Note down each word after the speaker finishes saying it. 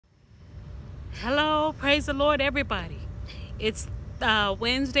Hello, praise the Lord, everybody. It's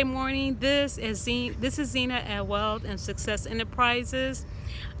Wednesday morning. This is Zena at Wealth and Success Enterprises.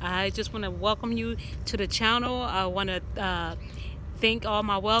 I just want to welcome you to the channel. I want to thank all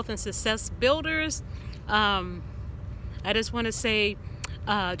my wealth and success builders. I just want to say,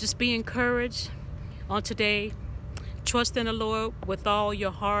 just be encouraged on today. Trust in the Lord with all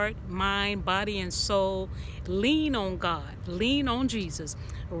your heart, mind, body, and soul. Lean on God. Lean on Jesus.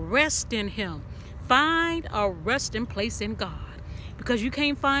 Rest in Him. Find a resting place in God. Because you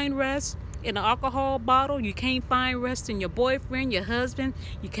can't find rest in an alcohol bottle. You can't find rest in your boyfriend, your husband.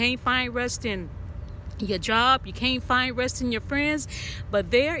 You can't find rest in your job. You can't find rest in your friends. But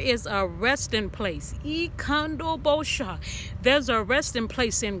there is a resting place. There's a resting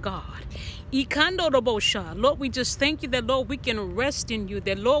place in God. Lord, we just thank you that, Lord, we can rest in you,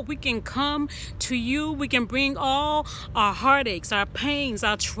 that, Lord, we can come to you. We can bring all our heartaches, our pains,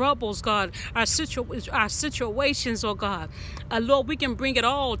 our troubles, God, our situations, oh God. Lord, we can bring it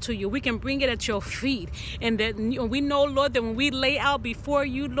all to you. We can bring it at your feet. And that we know, Lord, that when we lay out before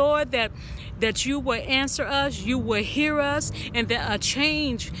you, Lord, that you will answer us, you will hear us, and that a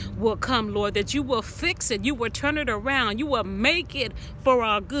change will come, Lord, that you will fix it, you will turn it around, you will make it for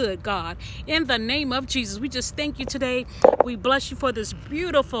our good, God. In the name of Jesus, we just thank you today. We bless you for this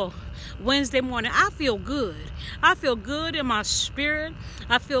beautiful Wednesday morning. I feel good. I feel good in my spirit.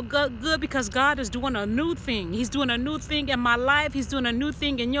 I feel good because God is doing a new thing. He's doing a new thing in my life. He's doing a new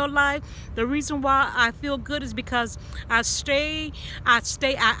thing in your life. The reason why I feel good is because I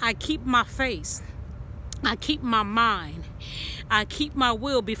keep my face. I keep my mind. I keep my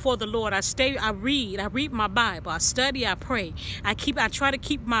will before the Lord. I read my Bible. I study, I pray. I try to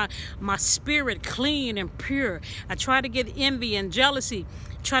keep my spirit clean and pure. I try to get envy and jealousy.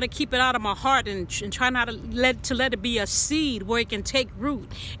 Try to keep it out of my heart and try not to let it be a seed where it can take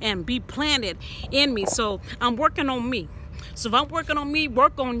root and be planted in me. So I'm working on me. So if I'm working on me,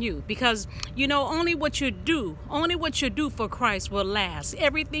 work on you. Because, you know, only what you do for Christ will last.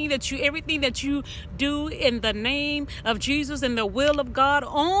 Everything that you do in the name of Jesus and the will of God,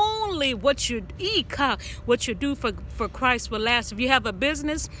 only what you do for Christ will last. If you have a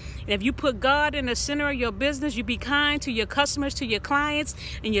business, if you put God in the center of your business, you be kind to your customers, to your clients,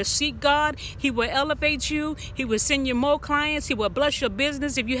 and you seek God, He will elevate you. He will send you more clients. He will bless your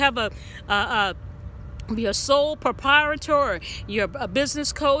business. If you have you're a sole proprietor, or you're a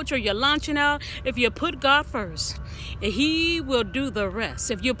business coach, or you're launching out, if you put God first, He will do the rest.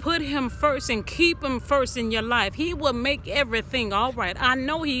 If you put Him first and keep Him first in your life, He will make everything all right. I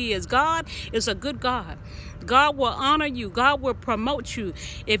know He is. God is a good God. God will honor you. God will promote you.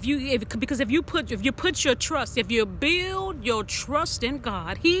 If you put your trust, if you build your trust in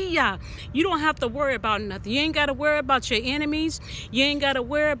God, you don't have to worry about nothing. You ain't got to worry about your enemies. You ain't got to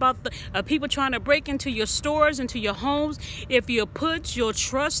worry about the people trying to break into your stores, into your homes. If you put your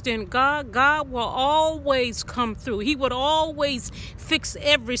trust in God, God will always come through. He would always fix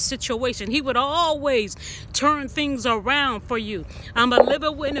every situation. He would always turn things around for you. I'm a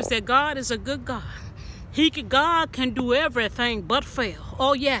living witness that God is a good God. God can do everything but fail.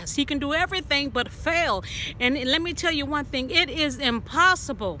 Oh yes, He can do everything but fail. And let me tell you one thing, it is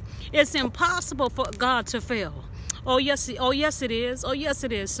impossible. It's impossible for God to fail. Oh yes it is. Oh yes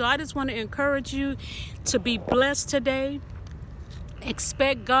it is. So I just want to encourage you to be blessed today.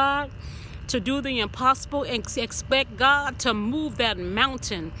 Expect God to do the impossible, and expect God to move that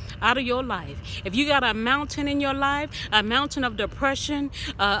mountain out of your life. If you got a mountain in your life, a mountain of depression,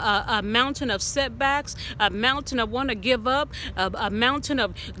 a mountain of setbacks, a mountain of want to give up, a mountain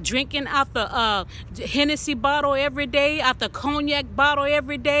of drinking out the Hennessy bottle every day, out the cognac bottle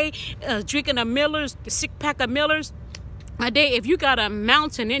every day, drinking a six pack of Millers a day. If you got a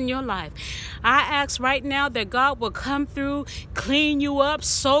mountain in your life, I ask right now that God will come through, clean you up,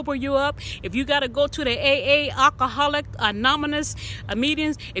 sober you up. If you got to go to the AA, Alcoholic Anonymous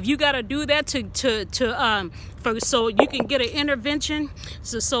meetings, if you got to do that so you can get an intervention,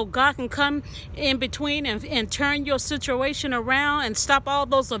 so God can come in between and turn your situation around and stop all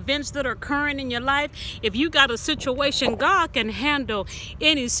those events that are occurring in your life. If you got a situation, God can handle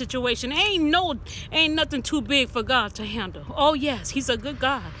any situation. Ain't nothing too big for God to handle. Oh yes, He's a good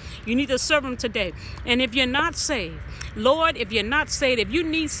God. You need to serve Him today. And if you're not saved, Lord, if you're not saved, if you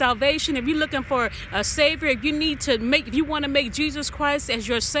need salvation, if you're looking for a Savior, if you want to make Jesus Christ as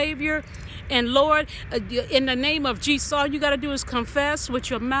your Savior and Lord, in the name of Jesus, all you got to do is confess with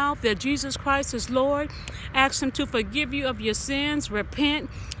your mouth that Jesus Christ is Lord. Ask Him to forgive you of your sins, repent,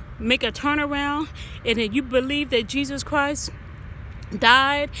 make a turnaround, and then you believe that Jesus Christ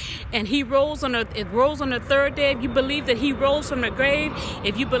died and he rose on the third day, if you believe that he rose from the grave,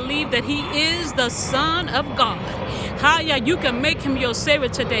 if you believe that he is the Son of God, you can make him your Savior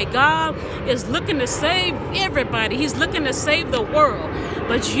today. God is looking to save everybody. He's looking to save the world.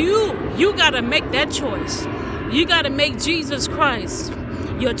 But you got to make that choice. You got to make Jesus Christ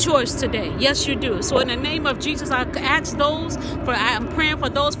your choice today. Yes, you do. So in the name of Jesus, I ask I'm praying for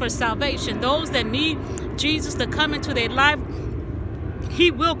those for salvation, those that need Jesus to come into their life. He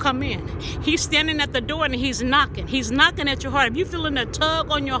will come in. He's standing at the door and he's knocking. He's knocking at your heart. If you're feeling a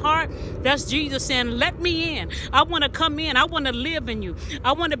tug on your heart, that's Jesus saying, let me in. I want to come in. I want to live in you.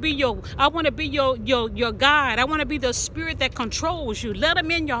 I want to be your guide. I want to be the spirit that controls you. Let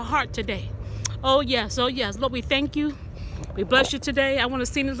him in your heart today. Oh yes. Oh yes. Lord, we thank you. We bless you today. I want to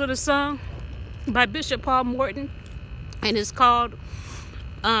sing this little song by Bishop Paul Morton, and it's called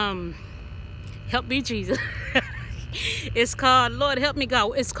Help Me Jesus. It's called Lord Help Me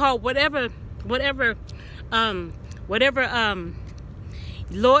God. It's called whatever Lord,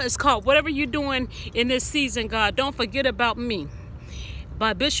 it's called whatever you're doing in this season, God, don't forget about me,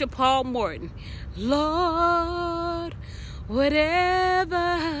 by Bishop Paul Morton. Lord,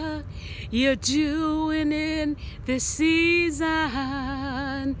 whatever you're doing in this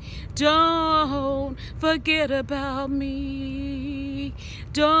season, don't forget about me.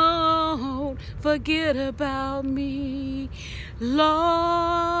 Don't forget about me.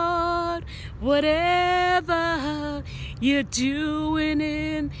 Lord, whatever you're doing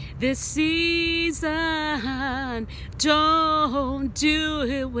in this season, don't do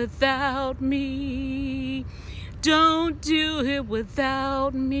it without me. Don't do it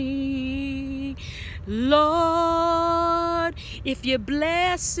without me. Lord, if you're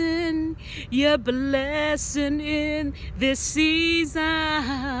blessing in this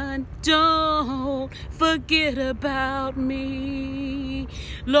season, don't forget about me.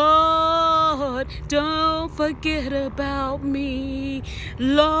 Lord, don't forget about me.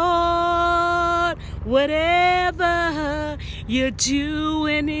 Lord, whatever you're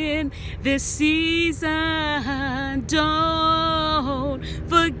doing in this season, don't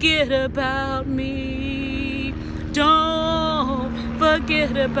forget about me. Don't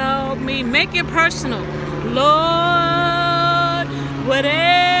forget about me. Make it personal. Lord,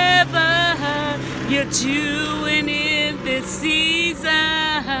 whatever you're doing in this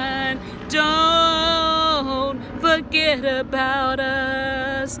season, don't forget about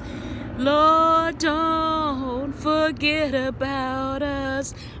us. Lord, don't forget about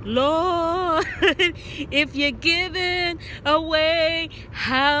us. Lord, if you're giving away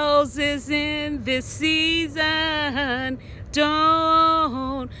houses in this season,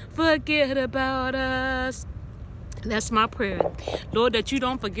 don't forget about us. That's my prayer, Lord, that you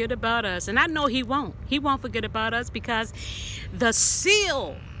don't forget about us. And I know he won't. He won't forget about us, because the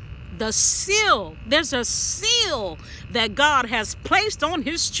seal, there's a seal that God has placed on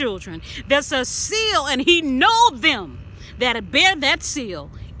his children. There's a seal, and he knows them that bear that seal.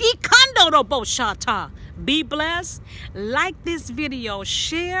 Be blessed. Like this video.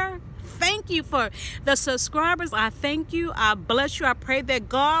 Share. Thank you for the subscribers. I thank you. I bless you. I pray that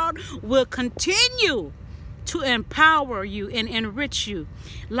God will continue to empower you and enrich you.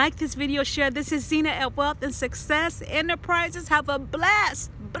 Like this video, share. This is Zena at Wealth and Success Enterprises. Have a blessed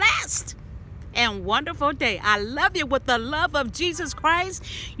and wonderful day. I love you with the love of Jesus Christ.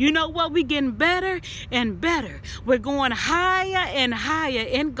 You know what? We're getting better and better. We're going higher and higher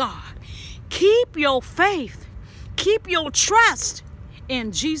in God. Keep your faith. Keep your trust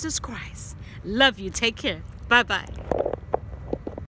in Jesus Christ. Love you. Take care. Bye-bye.